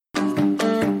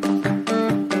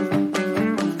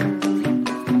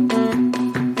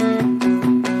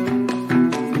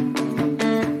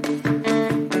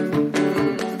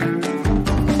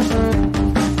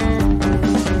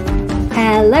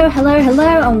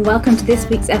Hello, and welcome to this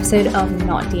week's episode of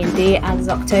Not D&D. As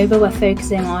October, we're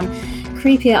focusing on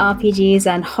creepier RPGs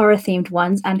and horror-themed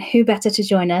ones, and who better to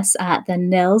join us than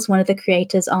Nils, one of the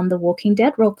creators on the Walking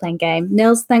Dead role-playing game.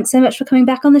 Nils, thanks so much for coming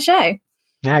back on the show.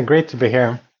 Yeah, great to be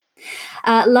here.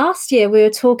 Last year, we were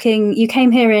talking, you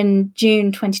came here in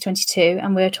June 2022,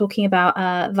 and we were talking about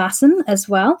Vaesen as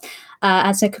well.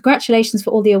 And so congratulations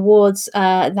for all the awards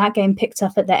that game picked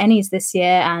up at the Ennies this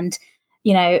year, and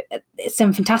you know, it's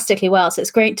done fantastically well. So it's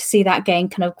great to see that game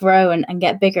kind of grow and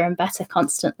get bigger and better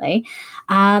constantly.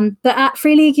 But at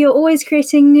Free League, you're always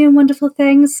creating new and wonderful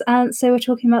things. So we're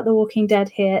talking about The Walking Dead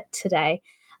here today.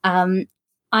 I'm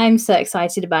so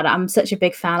excited about it. I'm such a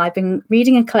big fan. I've been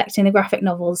reading and collecting the graphic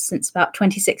novels since about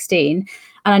 2016.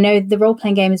 And I know the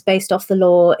role-playing game is based off the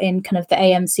lore in kind of the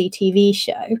AMC TV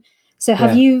show. So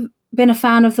have you been a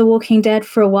fan of The Walking Dead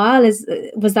for a while?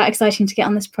 Was that exciting to get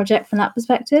on this project from that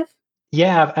perspective?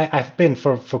 Yeah, I've been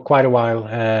for quite a while.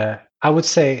 I would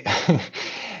say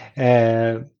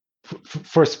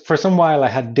for some while I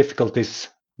had difficulties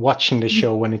watching the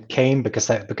show when it came because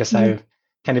I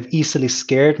kind of easily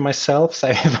scared myself. So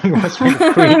it was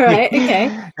really creepy. Right,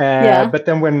 okay. But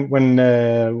then when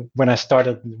I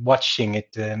started watching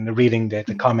it and reading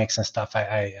the comics and stuff,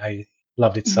 I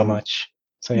loved it so much.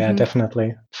 So yeah,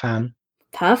 definitely fan.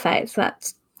 Perfect.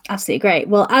 That's absolutely great.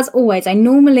 Well, as always, I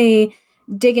normally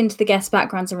dig into the guest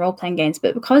backgrounds and role-playing games,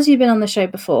 but because you've been on the show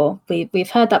before, we've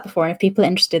heard that before, and if people are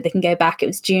interested, they can go back. It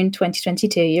was June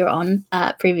 2022 you're on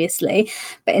previously,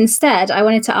 but instead I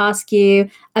wanted to ask you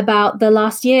about the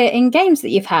last year in games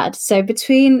that you've had. So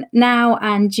between now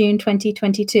and June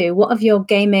 2022, what have your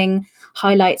gaming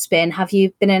highlights been? Have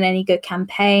you been in any good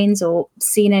campaigns or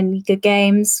seen any good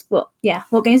games? What games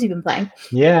have you been playing?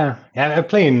 Yeah, I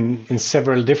play in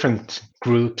several different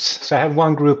groups. So I have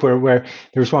one group where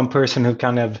there's one person who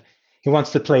he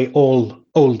wants to play all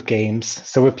old games.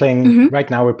 So we're playing right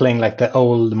now. We're playing like the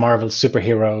old Marvel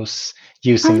superheroes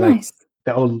using like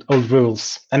the old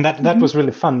rules, and that was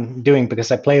really fun doing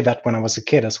because I played that when I was a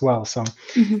kid as well. So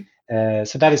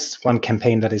so that is one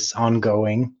campaign that is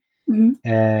ongoing.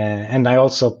 And I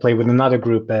also play with another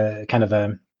group, kind of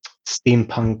a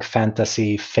steampunk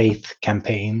fantasy faith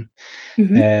campaign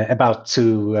about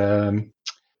two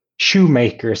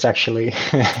shoemakers, actually.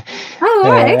 Oh,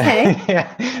 right, okay.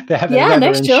 Yeah, they have a leather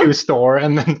and shoe store,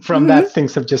 and then from that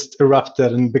things have just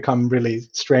erupted and become really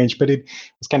strange. But it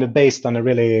was kind of based on a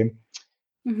really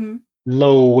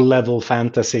low-level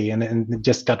fantasy, and it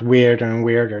just got weirder and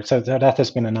weirder. So that has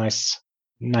been a nice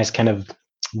kind of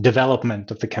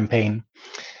development of the campaign.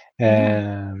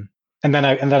 And then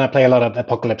I play a lot of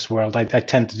Apocalypse World. I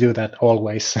tend to do that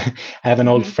always. I have an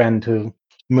old friend who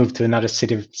moved to another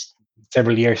city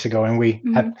several years ago, and we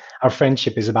our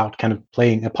friendship is about kind of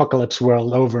playing Apocalypse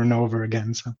World over and over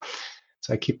again. So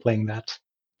I keep playing that.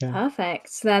 Yeah. Perfect.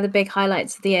 So they're the big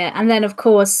highlights of the year. And then, of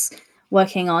course,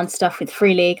 working on stuff with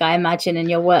Free League, I imagine, in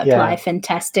your work life, and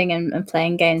testing and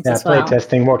playing games as well. Yeah, play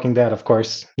testing, Walking Dead, of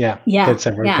course. Yeah, did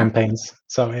several campaigns.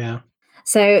 So, yeah.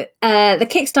 So the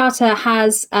Kickstarter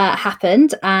has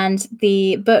happened, and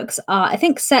the books are, I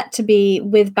think, set to be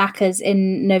with backers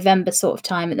in November sort of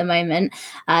time at the moment,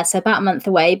 so about a month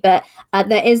away. But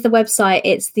there is the website.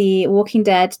 It's the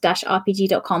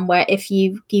walkingdead-rpg.com, where if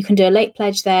you can do a late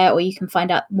pledge there, or you can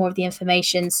find out more of the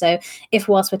information. So if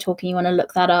whilst we're talking you want to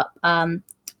look that up,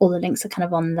 all the links are kind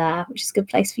of on there, which is a good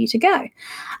place for you to go.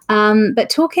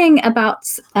 But talking about,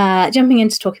 jumping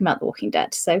into talking about The Walking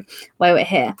Dead, so while we're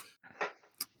here.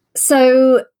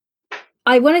 So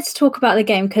I wanted to talk about the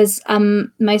game because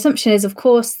my assumption is, of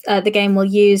course, the game will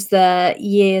use the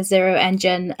Year Zero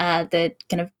engine, the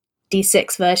kind of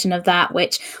D6 version of that,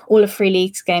 which all of Free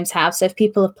League's games have. So if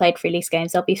people have played Free League's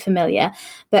games, they'll be familiar.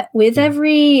 But with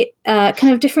every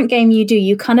kind of different game you do,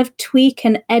 you kind of tweak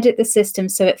and edit the system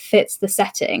so it fits the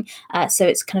setting, so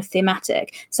it's kind of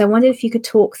thematic. So I wondered if you could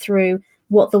talk through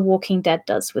what The Walking Dead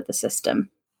does with the system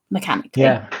mechanically.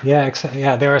 Yeah,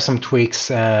 there are some tweaks.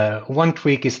 One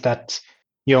tweak is that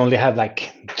you only have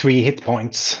like 3 hit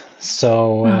points,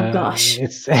 so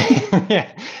it's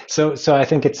so I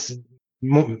think it's you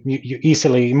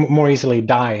more easily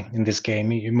die in this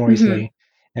game. You more easily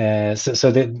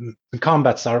so the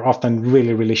combats are often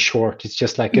really, really short. It's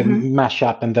just like a mash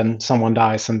up, and then someone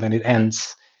dies, and then it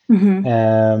ends.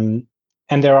 And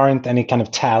there aren't any kind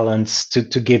of talents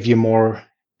to give you more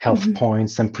health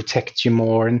points and protect you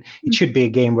more, and it should be a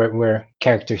game where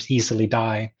characters easily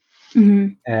die.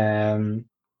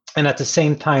 And at the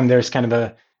same time, there's kind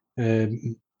of a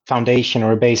foundation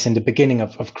or a base in the beginning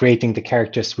of creating the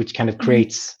characters, which kind of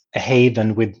creates a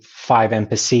haven with 5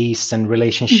 NPCs and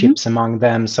relationships among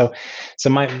them. So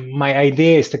my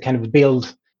idea is to kind of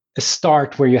build a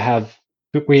start where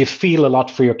you feel a lot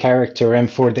for your character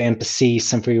and for the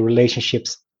NPCs and for your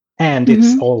relationships, and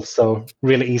it's also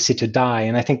really easy to die.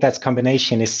 And I think that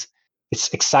combination it's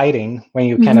exciting when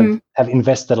you kind of have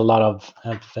invested a lot of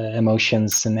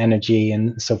emotions and energy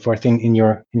and so forth in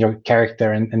your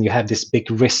character, and you have this big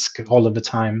risk all of the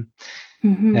time.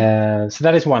 So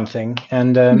that is one thing.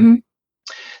 And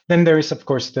then there is, of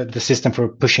course, the system for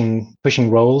pushing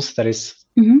rolls that is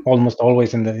almost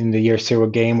always in the year zero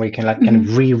game, where you can like kind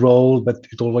of re-roll, but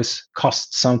it always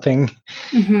costs something.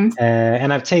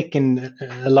 And I've taken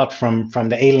a lot from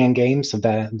the Alien games of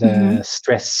the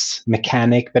stress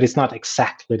mechanic, but it's not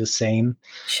exactly the same.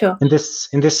 Sure. In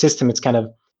this system, it's kind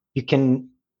of you can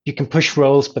push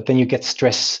rolls, but then you get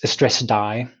a stress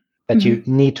die that you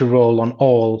need to roll on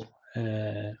all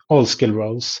skill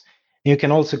rolls. You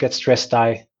can also get stress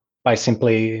die by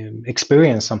simply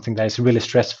experience something that is really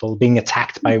stressful, being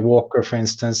attacked by a walker, for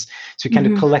instance. So you kind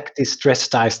of collect these stress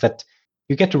dice that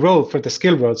you get to roll for the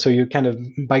skill roll. So you kind of,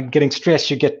 by getting stressed,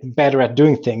 you get better at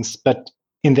doing things. But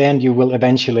in the end, you will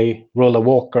eventually roll a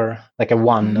walker, like a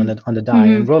 1 on the die.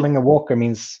 And rolling a walker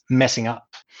means messing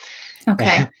up.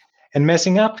 Okay. And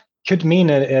messing up could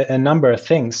mean a number of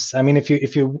things. I mean, if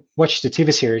you watch the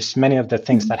TV series, many of the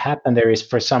things that happen there is,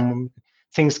 for some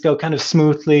things go kind of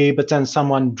smoothly, but then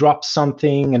someone drops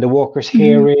something and the walkers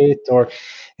hear it, or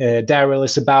Daryl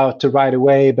is about to ride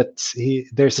away, but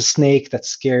there's a snake that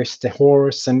scares the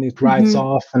horse and it rides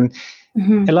off, and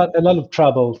a lot of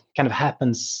trouble kind of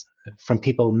happens from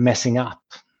people messing up.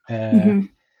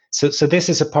 So this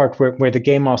is a part where the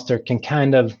game master can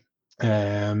kind of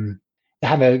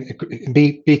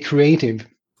be creative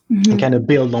and kind of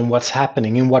build on what's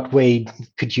happening. In what way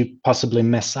could you possibly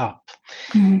mess up?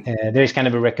 There's kind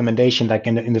of a recommendation, like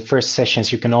in the first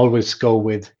sessions, you can always go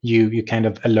with you kind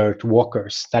of alert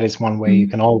walkers. That is one way you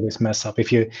can always mess up.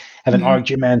 If you have an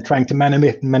argument trying to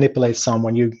manipulate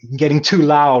someone, you're getting too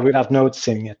loud without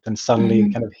noticing it, and suddenly you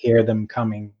kind of hear them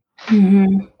coming.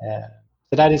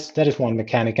 So that is one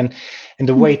mechanic, and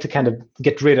the way to kind of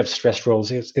get rid of stress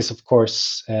rolls is of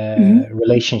course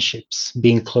relationships,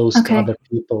 being close to other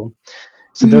people.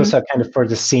 So those are kind of for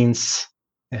the scenes.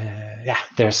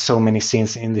 There's so many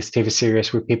scenes in this TV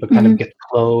series where people kind of get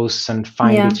close and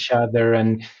find each other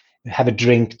and have a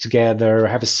drink together, or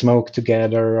have a smoke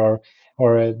together,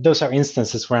 or those are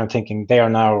instances where I'm thinking they are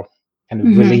now kind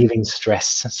of relieving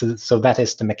stress. So that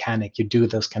is the mechanic. You do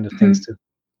those kind of things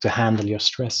to handle your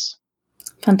stress.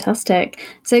 Fantastic.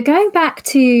 So going back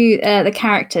to the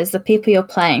characters, the people you're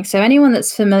playing. So anyone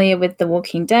that's familiar with the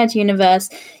Walking Dead universe,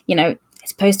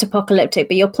 it's post-apocalyptic,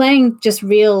 but you're playing just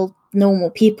real normal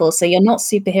people. So you're not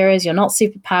superheroes, you're not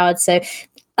superpowered. So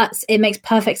it makes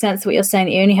perfect sense what you're saying,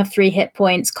 that you only have 3 hit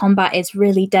points. Combat is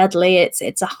really deadly.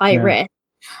 It's a high risk.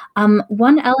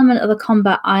 One element of the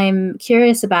combat I'm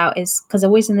curious about is, because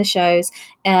always in the shows,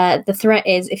 the threat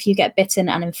is if you get bitten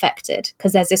and infected,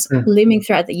 because there's this looming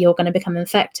threat that you're going to become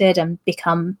infected and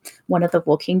become one of the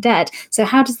Walking Dead. So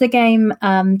how does the game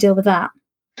deal with that?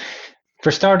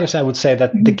 For starters, I would say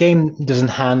that the game doesn't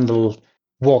handle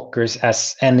walkers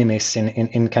as enemies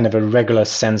in kind of a regular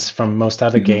sense from most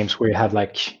other games, where you have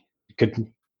like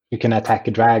you can attack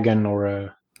a dragon or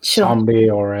a zombie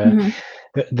or a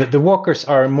the walkers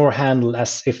are more handled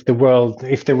as if there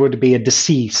were to be a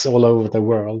disease all over the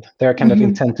world. They're kind of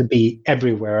intended to be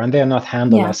everywhere, and they're not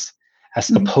handled as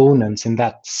opponents in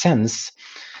that sense.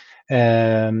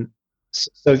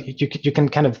 So you can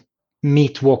kind of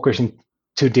meet walkers in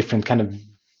 2 different kind of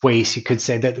ways. You could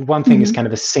say that one thing is kind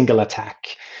of a single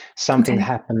attack. Something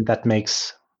happened that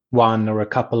makes one or a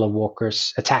couple of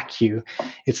walkers attack you.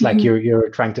 It's like you're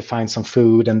trying to find some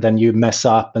food, and then you mess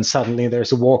up, and suddenly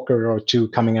there's a walker or 2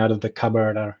 coming out of the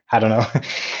cupboard, or I don't know.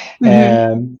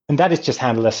 And that is just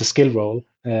handled as a skill roll.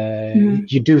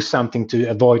 You do something to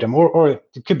avoid them, or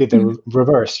it could be the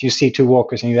reverse. You see 2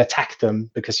 walkers and you attack them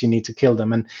because you need to kill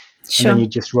them, and then you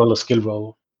just roll a skill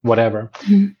roll, whatever.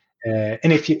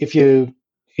 And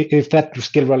if that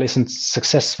skill roll isn't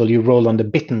successful, you roll on the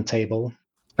bitten table.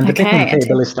 And the bitten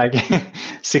table is like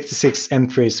 66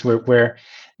 entries where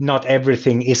not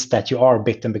everything is that you are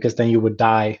bitten, because then you would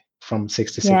die from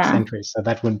 66 entries. So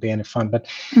that wouldn't be any fun. But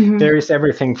there is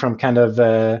everything from kind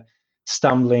of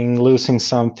stumbling, losing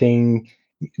something,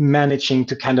 managing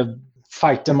to kind of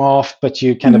fight them off, but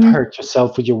you kind of hurt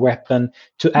yourself with your weapon,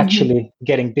 to actually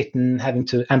getting bitten, having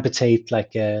to amputate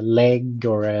like a leg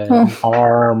or an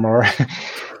arm, or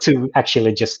to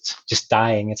actually just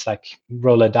dying. It's like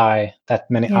roll a die.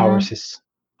 That many hours is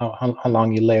how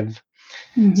long you live.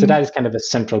 So that is kind of a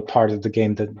central part of the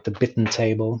game, the bitten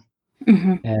table.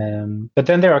 But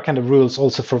then there are kind of rules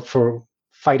also for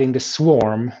fighting the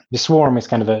swarm. The swarm is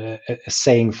kind of a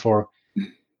saying for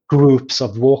groups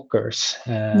of walkers.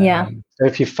 So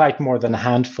if you fight more than a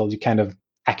handful, you kind of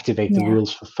activate the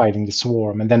rules for fighting the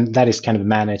swarm, and then that is kind of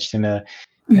managed in a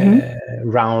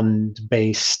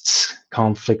round-based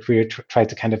conflict where you try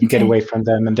to kind of get away from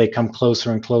them, and they come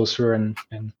closer and closer, and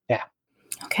yeah.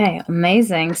 Okay,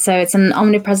 amazing. So it's an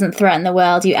omnipresent threat in the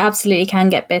world. You absolutely can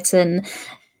get bitten.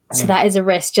 So that is a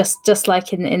risk, just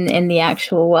like in the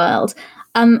actual world.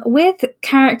 With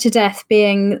character death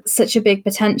being such a big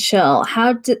potential,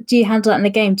 how do you handle that in the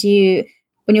game?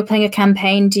 When you're playing a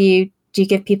campaign, do you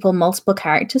give people multiple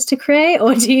characters to create,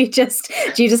 or do you just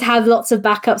have lots of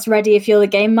backups ready if you're the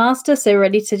game master, so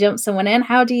ready to jump someone in?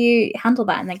 How do you handle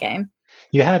that in the game?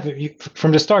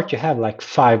 From the start, you have like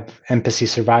 5 NPC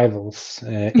survivals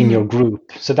in your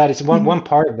group. So that is one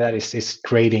part of that is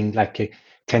creating like a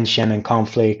tension and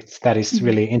conflict that is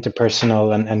really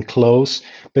interpersonal and close.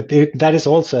 But that is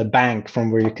also a bank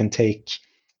from where you can take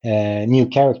new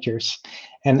characters.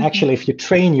 And actually, if you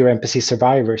train your NPC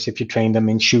survivors, if you train them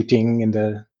in shooting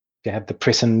you have the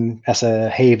prison as a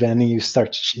haven, and you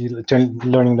start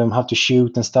learning them how to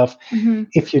shoot and stuff.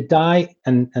 If you die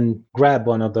and grab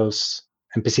one of those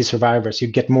NPC survivors, you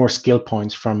get more skill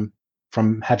points from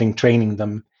having training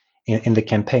them in the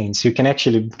campaign. So you can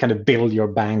actually kind of build your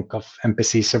bank of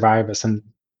NPC survivors and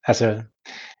as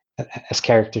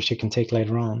characters you can take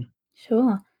later on.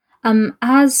 Sure.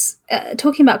 As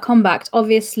talking about combat,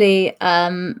 obviously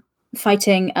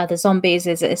fighting the zombies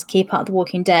is a key part of The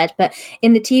Walking Dead, but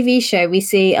in the TV show we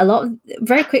see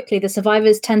very quickly the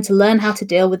survivors tend to learn how to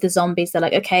deal with the zombies. They're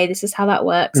like, okay, this is how that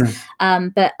works.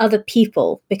 But other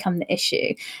people become the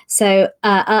issue. So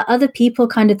are other people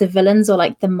kind of the villains or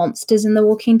like the monsters in The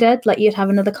Walking Dead, like you'd have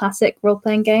in other classic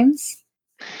role-playing games?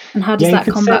 And how does that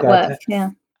combat work?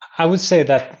 Yeah. I would say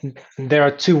that there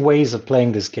are 2 ways of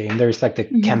playing this game. There's like the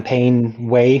campaign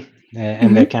way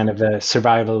and the kind of the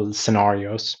survival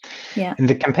scenarios. Yeah. And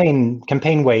the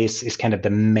campaign way is kind of the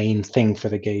main thing for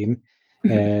the game.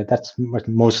 That's what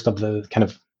most of the kind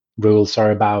of rules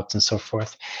are about and so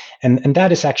forth. And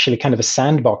that is actually kind of a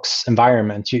sandbox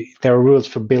environment. There are rules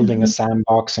for building a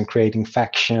sandbox and creating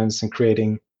factions and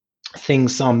creating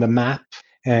things on the map.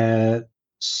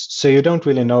 So you don't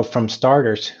really know from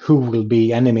starters who will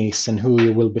be enemies and who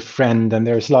you will befriend, and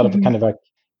there's a lot of kind of like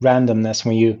randomness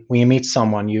when you meet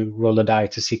someone. You roll a die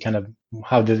to see kind of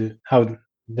how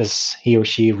does he or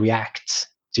she react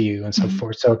to you and so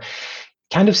forth. So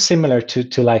kind of similar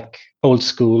to like old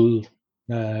school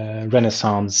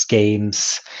Renaissance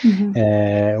games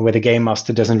where the game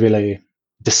master doesn't really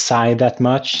decide that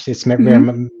much. It's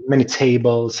many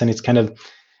tables and it's kind of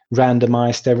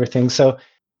randomized everything. So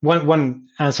one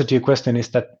answer to your question is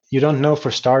that you don't know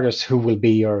for starters who will be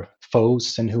your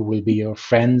foes and who will be your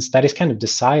friends. That is kind of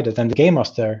decided, and the game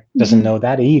master doesn't know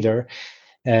that either.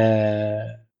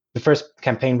 The first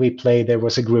campaign we played, there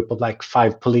was a group of like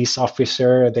 5 police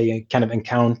officers they kind of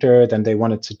encountered and they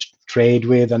wanted to trade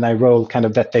with, and I rolled kind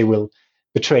of that they will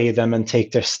betray them and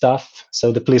take their stuff.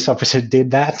 So the police officer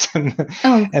did that, and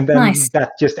then nice.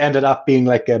 That just ended up being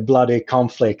like a bloody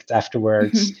conflict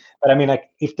afterwards. But I mean,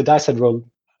 like if the dice had rolled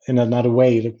in another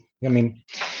way, I mean,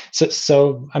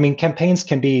 so I mean, campaigns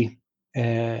can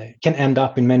end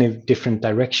up in many different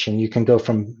directions. You can go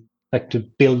from like to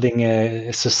building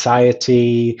a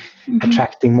society,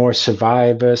 attracting more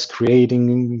survivors,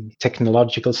 creating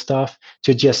technological stuff,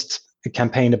 to just a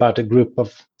campaign about a group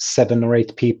of 7 or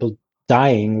 8 people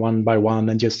dying one by one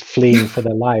and just fleeing for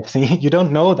their lives. And you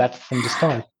don't know that from the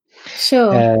start.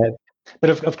 Sure. But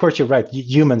of course, you're right.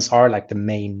 Humans are like the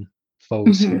main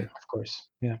foes here, of course.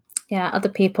 Yeah, other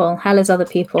people. Hell is other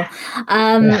people.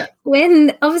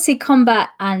 When obviously combat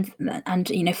and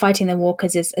fighting the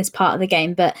walkers is part of the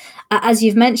game, but as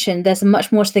you've mentioned, there's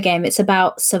much more to the game. It's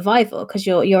about survival because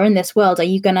you're in this world.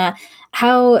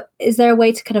 Is there a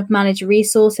way to kind of manage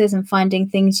resources and finding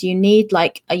things you need?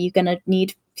 Like, are you gonna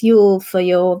need fuel for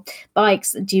your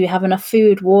bikes? Do you have enough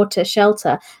food, water,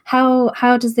 shelter?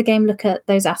 How does the game look at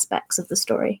those aspects of the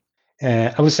story?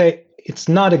 I would say it's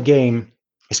not a game.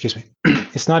 Excuse me.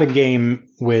 It's not a game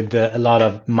with a lot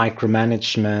of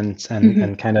micromanagement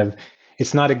and kind of.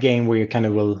 It's not a game where you kind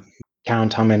of will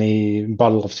count how many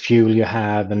bottles of fuel you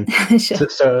have, and sure.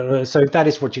 so if that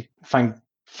is what you find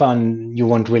fun, you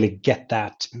won't really get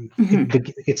that.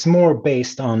 It's more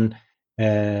based on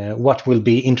what will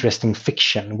be interesting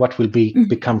fiction, what will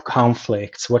become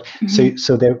conflicts.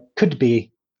 So there could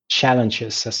be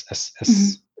challenges, as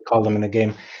we call them in the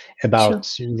game,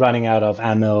 about running out of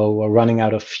ammo or running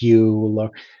out of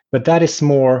fuel, but that is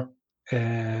more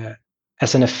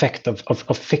as an effect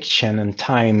of fiction and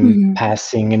time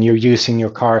passing, and you're using your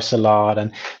cars a lot,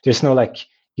 and there's no like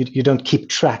you don't keep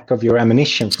track of your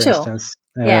ammunition, for instance.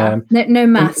 Yeah, no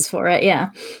mass for it. Yeah.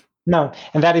 No,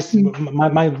 and that is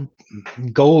my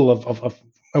goal of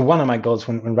one of my goals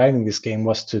when writing this game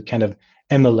was to kind of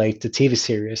emulate the TV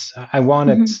series. I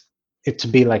wanted it to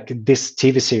be like this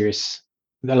TV series.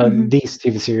 These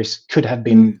TV series could have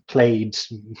been played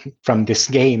from this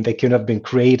game. They could have been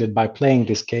created by playing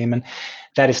this game, and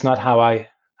that is not how I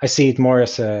see it. More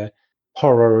as a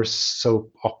horror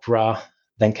soap opera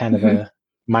than kind of a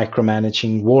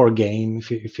micromanaging war game.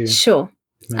 If you sure.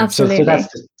 Absolutely. So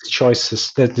that's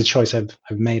the choice I've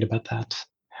made about that.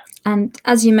 And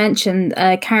as you mentioned,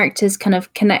 characters' kind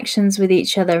of connections with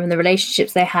each other and the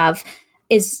relationships they have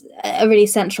is a really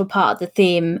central part of the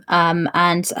theme.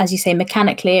 And as you say,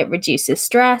 mechanically, it reduces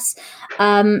stress.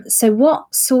 So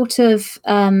what sort of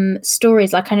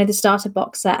stories, like I know the starter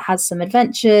box set has some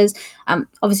adventures.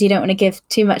 Obviously, you don't want to give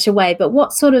too much away, but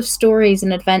what sort of stories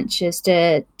and adventures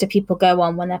do people go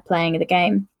on when they're playing the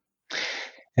game?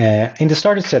 In the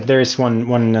starter set, there is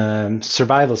one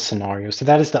survival scenario. So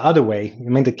that is the other way. I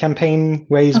mean, the campaign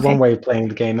way is one way of playing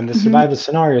the game, and the survival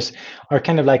scenarios are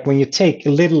kind of like when you take a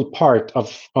little part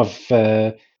of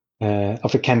a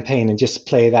campaign and just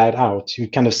play that out. You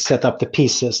kind of set up the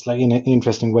pieces like in an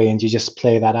interesting way, and you just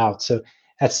play that out. So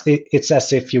it's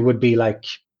as if you would be like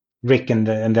Rick and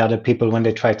the other people when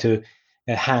they try to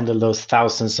handle those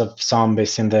thousands of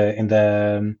zombies in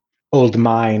the old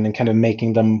mine and kind of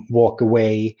making them walk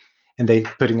away, and they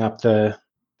putting up the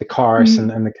cars and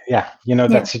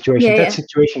that situation. That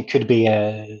situation could be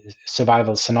a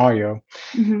survival scenario.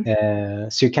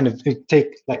 So you kind of take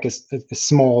like a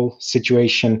small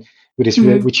situation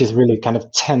which is really kind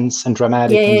of tense and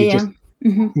dramatic, and you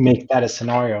just make that a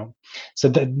scenario.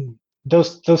 So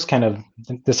those kind of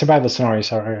the survival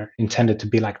scenarios are intended to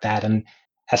be like that, and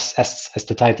as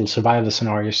the title, survival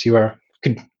scenarios,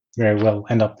 could very well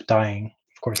end up dying.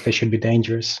 Of course, they should be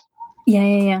dangerous.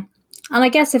 Yeah. And I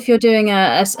guess if you're doing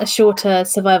a shorter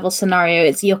survival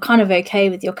scenario, you're kind of okay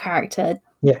with your character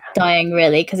dying,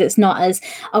 really, because it's not as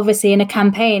obviously in a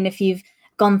campaign. If you've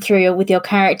gone through with your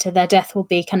character, their death will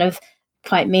be kind of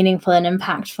quite meaningful and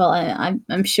impactful.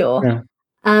 I'm sure.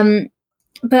 Yeah.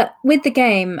 But with the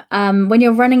game, when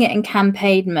you're running it in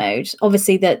campaign mode,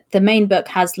 obviously the main book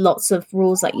has lots of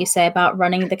rules, like you say, about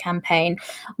running the campaign.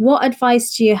 What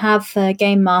advice do you have for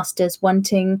game masters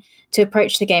wanting to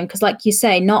approach the game? Because like you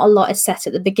say, not a lot is set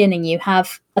at the beginning. You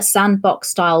have a sandbox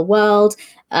style world.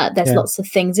 There's lots of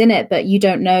things in it, but you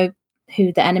don't know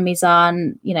who the enemies are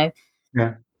and,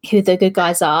 who the good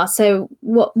guys are. So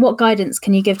what guidance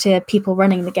can you give to people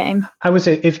running the game? I would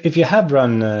say if you have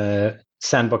run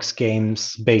sandbox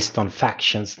games based on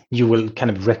factions, you will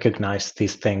kind of recognize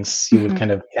these things. You will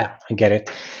kind of, I get it.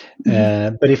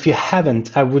 But if you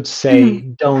haven't, I would say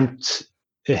don't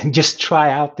just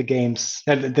try out the games,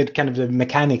 the kind of the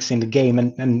mechanics in the game,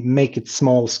 and make it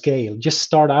small scale. Just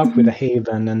start out with a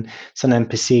haven and some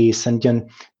NPCs, and then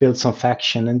build some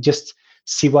faction and just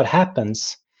see what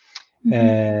happens.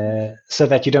 So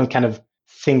that you don't kind of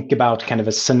think about kind of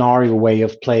a scenario way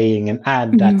of playing and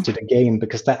add that to the game,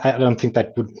 because I don't think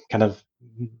that would kind of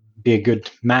be a good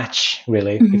match,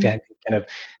 really. If you had kind of,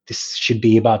 this should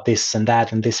be about this and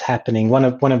that and this happening. One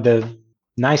of the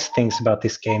nice things about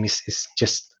this game is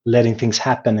just letting things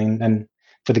happen, and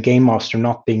for the game master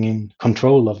not being in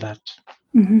control of that.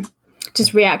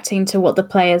 Just reacting to what the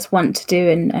players want to do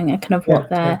and kind of what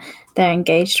they're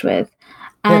engaged with.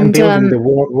 And building the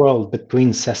world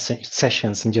between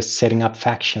sessions, and just setting up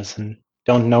factions and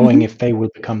don't knowing if they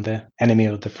will become the enemy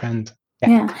or the friend.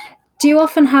 Yeah. Do you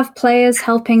often have players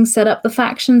helping set up the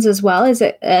factions as well? Is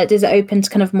it open to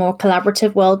kind of more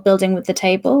collaborative world building with the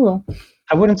table? Or?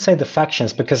 I wouldn't say the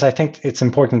factions, because I think it's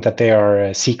important that they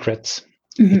are secrets.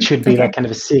 It should be like kind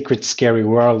of a secret, scary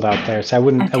world out there. So I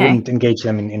wouldn't engage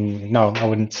them in no, I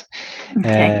wouldn't.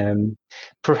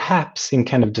 Perhaps in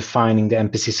kind of defining the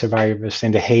NPC survivors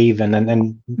in the haven,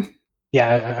 and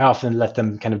I often let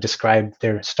them kind of describe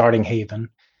their starting haven.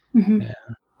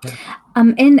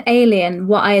 In Alien,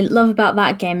 what I love about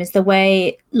that game is the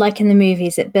way, like in the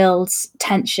movies, it builds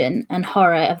tension and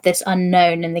horror of this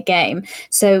unknown in the game.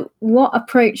 So what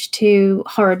approach to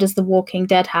horror does The Walking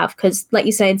Dead have? Because like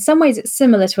you say, in some ways it's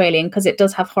similar to Alien because it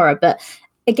does have horror, but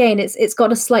again, it's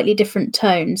got a slightly different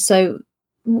tone. So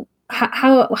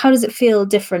how does it feel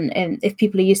different if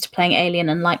people are used to playing Alien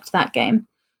and liked that game?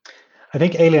 I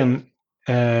think Alien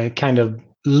kind of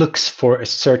looks for a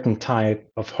certain type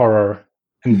of horror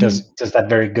and does that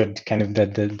very good, kind of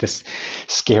this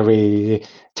scary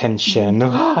tension,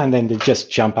 and then they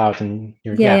just jump out and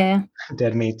you're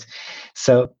dead meat.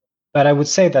 So, but I would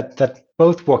say that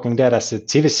both Walking Dead as a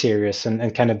TV series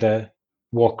and kind of the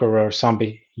Walker or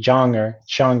zombie genre,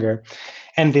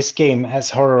 and this game has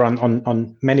horror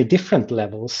on many different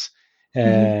levels.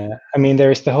 I mean,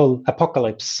 there is the whole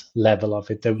apocalypse level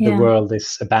of it. The world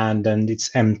is abandoned,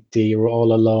 it's empty, you're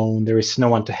all alone. There is no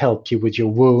one to help you with your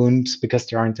wounds because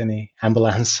there aren't any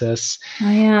ambulances.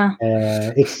 Oh yeah.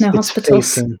 It's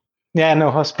hospitals. No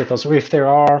hospitals. Or if there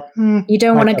are, you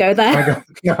don't want to go there.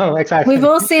 No, exactly. We've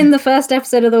all seen the first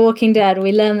episode of The Walking Dead.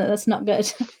 We learn that that's not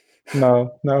good.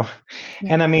 No. Yeah.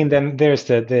 And I mean, then there's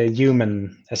the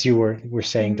human, as you were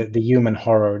saying, the human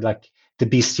horror, like the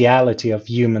bestiality of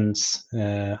humans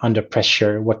under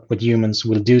pressure, what humans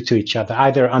will do to each other,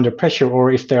 either under pressure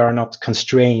or if they are not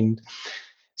constrained.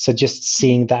 So just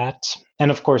seeing that.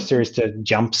 And of course, there's the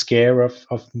jump scare of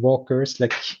walkers,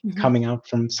 like coming out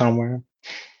from somewhere.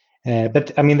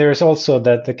 But I mean, there's also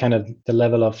the kind of the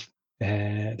level of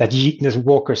that the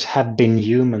walkers have been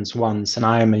humans once, and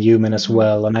I am a human as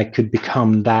well, and I could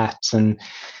become that. And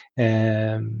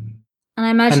I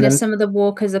imagine if some of the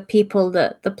walkers are people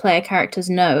that the player characters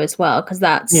know as well, because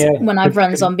that's when I've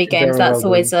run zombie games, that's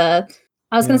always I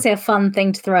was going to say a fun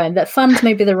thing to throw in, but fun's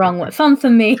maybe the wrong word. Fun for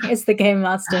me is the game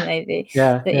master, maybe.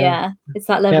 But it's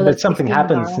that level. But something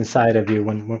happens inside of you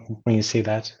when you see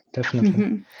that,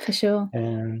 definitely. For sure.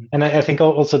 And I think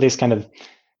also this kind of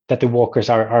that the walkers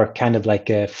are kind of like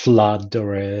a flood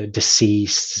or a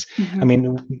disease. I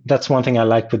mean, that's one thing I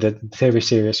like with the TV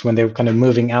series, when they're kind of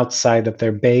moving outside of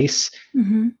their base.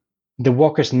 The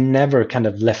walkers never kind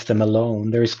of left them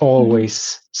alone. There is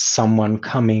always someone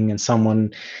coming, and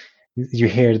someone, you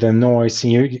hear the noise,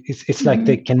 and it's like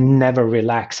they can never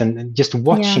relax, and just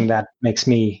watching that makes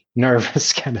me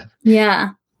nervous, kind of.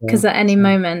 Because at any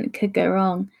moment it could go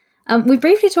wrong. We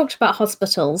briefly talked about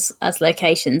hospitals as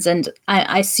locations, and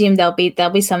I assume there'll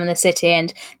be some in the city,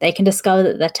 and they can discover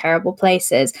that they're terrible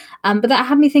places. But that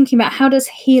had me thinking about, how does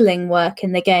healing work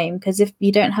in the game? Because if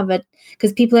you don't have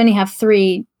because people only have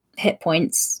 3 hit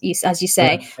points, as you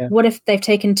say. What if they've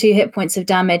taken 2 hit points of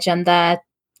damage and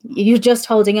you're just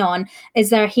holding on? Is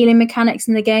there healing mechanics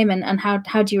in the game, and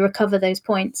how do you recover those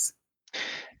points?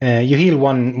 You heal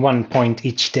one point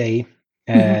each day.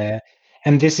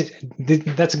 And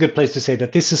that's a good place to say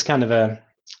that this is kind of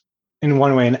in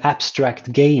one way, an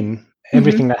abstract game.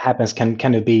 Everything that happens can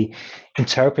kind of be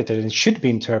interpreted, and should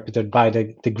be interpreted by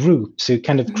the group. So you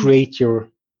kind of create your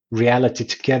reality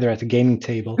together at the gaming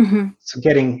table. So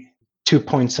getting 2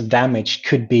 points of damage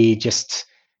could be just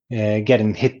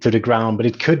getting hit to the ground, but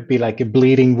it could be like a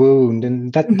bleeding wound,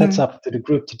 and that's up to the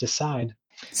group to decide.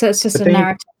 So it's just a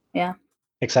narrative.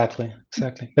 Exactly.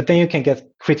 But then you can get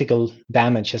critical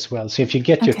damage as well. So if you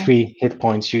get your 3 hit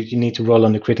points, you need to roll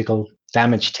on the critical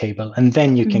damage table, and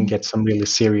then you can get some really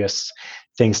serious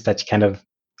things that kind of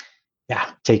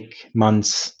take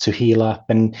months to heal up.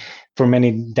 And for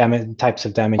many types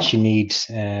of damage, you need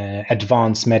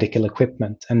advanced medical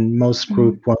equipment, and most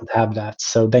group won't have that.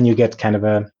 So then you get kind of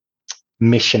a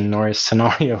mission or a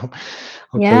scenario.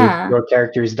 Your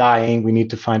character is dying, we need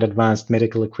to find advanced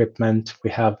medical equipment.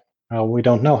 We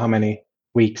don't know how many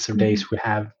weeks or days we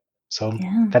have. So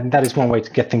that is one way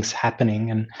to get things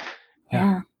happening.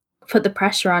 And put the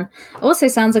pressure on. Also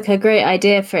sounds like a great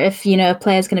idea for if a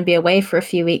player's going to be away for a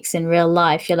few weeks in real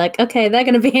life. You're like, okay, they're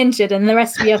going to be injured, and the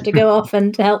rest of you have to go off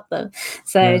and help them.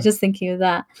 So just thinking of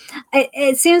that,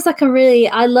 it seems like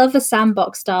I love a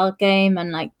sandbox style game,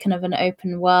 and like kind of an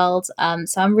open world.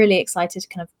 So I'm really excited to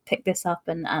kind of pick this up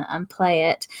and play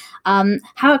it.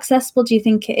 How accessible do you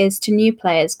think it is to new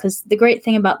players? Because the great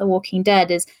thing about The Walking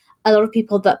Dead is a lot of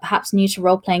people that perhaps new to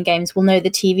role-playing games will know the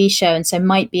TV show, and so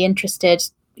might be interested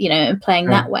in playing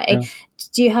that way.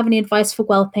 Do you have any advice for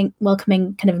welcoming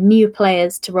kind of new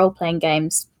players to role-playing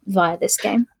games via this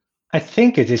game? I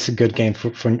think it is a good game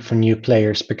for new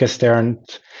players, because there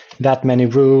aren't that many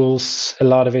rules. A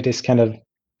lot of it is kind of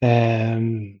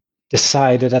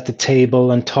decided at the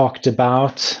table and talked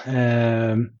about,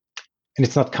 and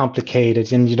it's not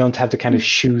complicated, and you don't have to kind of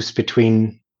choose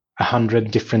between 100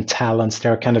 different talents.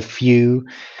 There are kind of few.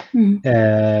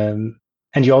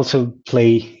 And you also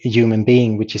play a human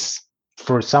being, which is,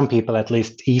 for some people at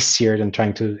least, easier than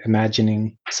trying to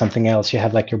imagining something else. You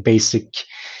have like your basic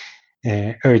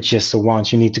urges or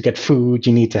wants. You need to get food,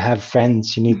 you need to have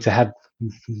friends, you need to have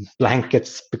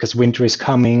blankets because winter is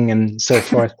coming, and so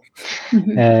forth.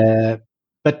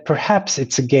 But perhaps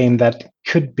it's a game that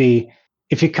could be,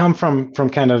 if you come from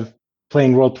kind of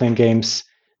playing role-playing games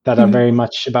that are very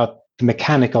much about the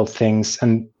mechanical things,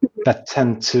 and that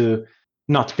tend to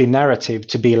not be narrative,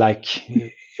 to be like,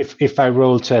 if I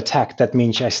roll to attack, that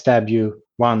means I stab you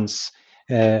once.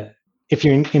 If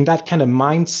you're in that kind of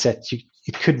mindset,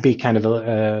 it could be kind of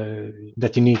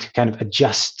that you need to kind of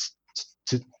adjust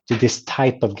to this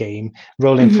type of game.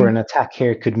 Rolling for an attack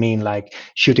here could mean like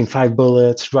shooting 5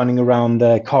 bullets, running around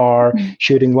the car,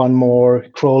 shooting one more,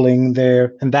 crawling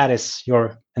there, and that is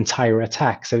your entire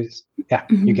attack. So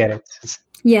you get it.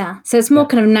 So it's more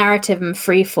kind of narrative and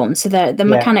freeform. So the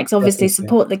mechanics obviously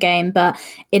support the game, but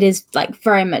it is like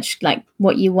very much like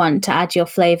what you want to add your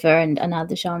flavor and add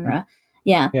the genre.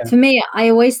 For me, I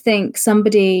always think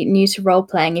somebody new to role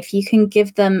playing, if you can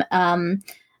give them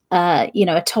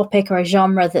a topic or a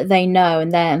genre that they know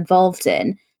and they're involved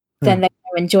in, then they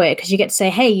will enjoy it, because you get to say,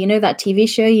 hey, you know that TV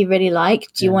show you really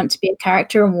like? Do you want to be a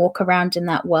character and walk around in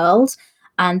that world?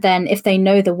 And then if they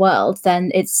know the world,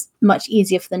 then it's much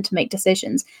easier for them to make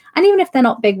decisions. And even if they're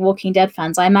not big Walking Dead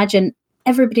fans, I imagine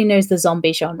everybody knows the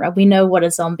zombie genre. We know what a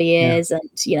zombie is and,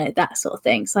 that sort of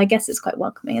thing. So I guess it's quite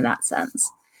welcoming in that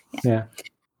sense.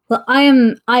 Well,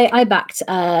 I backed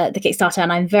the Kickstarter,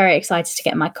 and I'm very excited to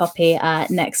get my copy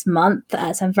next month.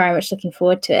 So I'm very much looking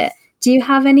forward to it. Do you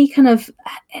have any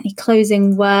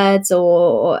closing words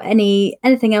or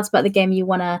anything else about the game you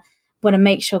want to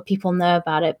make sure people know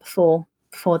about it before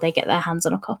they get their hands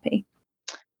on a copy?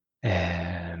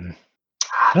 I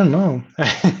don't know.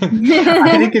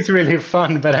 I think it's really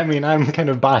fun, but I mean, I'm kind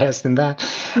of biased in that.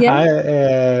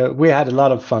 We had a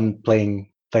lot of fun playing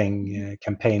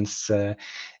campaigns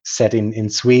set in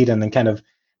Sweden, and kind of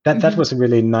that was a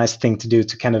really nice thing to do,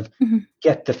 to kind of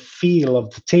get the feel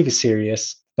of the TV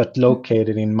series, but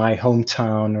located in my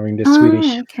hometown or in the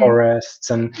Swedish forests.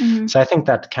 And so I think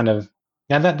that kind of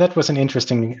that was an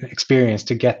interesting experience,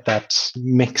 to get that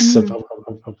mix of a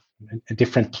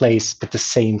different place, but the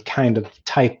same kind of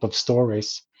type of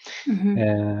stories.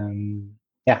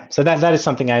 So that is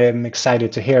something I am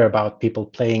excited to hear about, people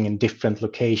playing in different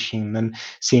locations and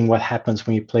seeing what happens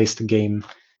when you place the game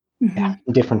in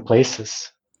different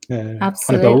places.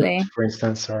 Absolutely. On a boat, for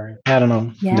instance, or I don't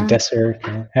know, in the desert.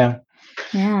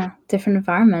 Different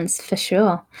environments for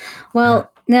sure. Well,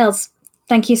 Nils,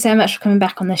 thank you so much for coming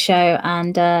back on the show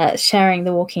and sharing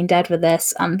The Walking Dead with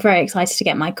us. I'm very excited to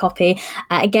get my copy.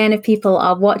 Again, if people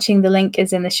are watching, the link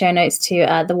is in the show notes to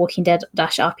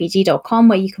thewalkingdead-rpg.com,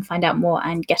 where you can find out more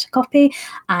and get a copy.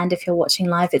 And if you're watching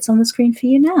live, it's on the screen for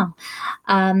you now.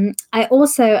 I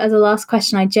also, as a last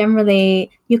question,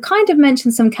 you kind of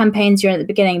mentioned some campaigns you're in at the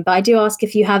beginning, but I do ask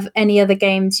if you have any other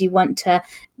games you want to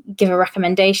give a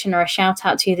recommendation or a shout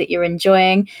out to that you're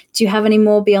enjoying. Do you have any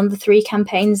more beyond the 3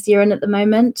 campaigns you're in at the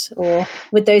moment, or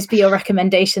would those be your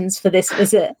recommendations for this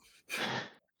visit?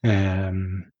 I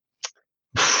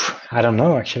don't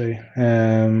know, actually.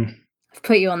 I've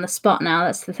put you on the spot now,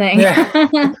 that's the thing.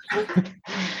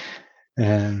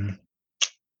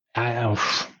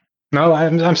 No,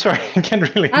 I'm sorry, I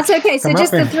can't really. That's okay. So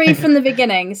just the 3 from the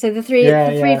beginning. So the three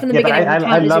from the beginning.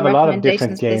 I love a lot of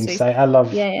different games. I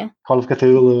love Call of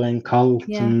Cthulhu and Cult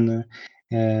and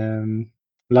a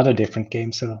lot of different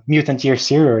games. So Mutant Year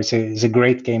Zero is a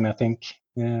great game, I think.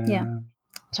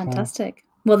 Fantastic.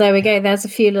 Well, there we go. There's a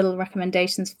few little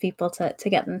recommendations for people to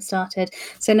get them started.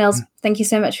 So, Nils, thank you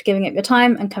so much for giving up your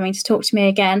time and coming to talk to me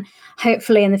again.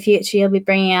 Hopefully, in the future, you'll be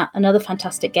bringing out another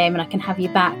fantastic game, and I can have you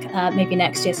back maybe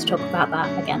next year to talk about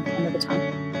that again another time.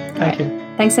 Thank you.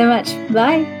 Thanks so much.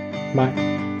 Bye.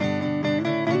 Bye.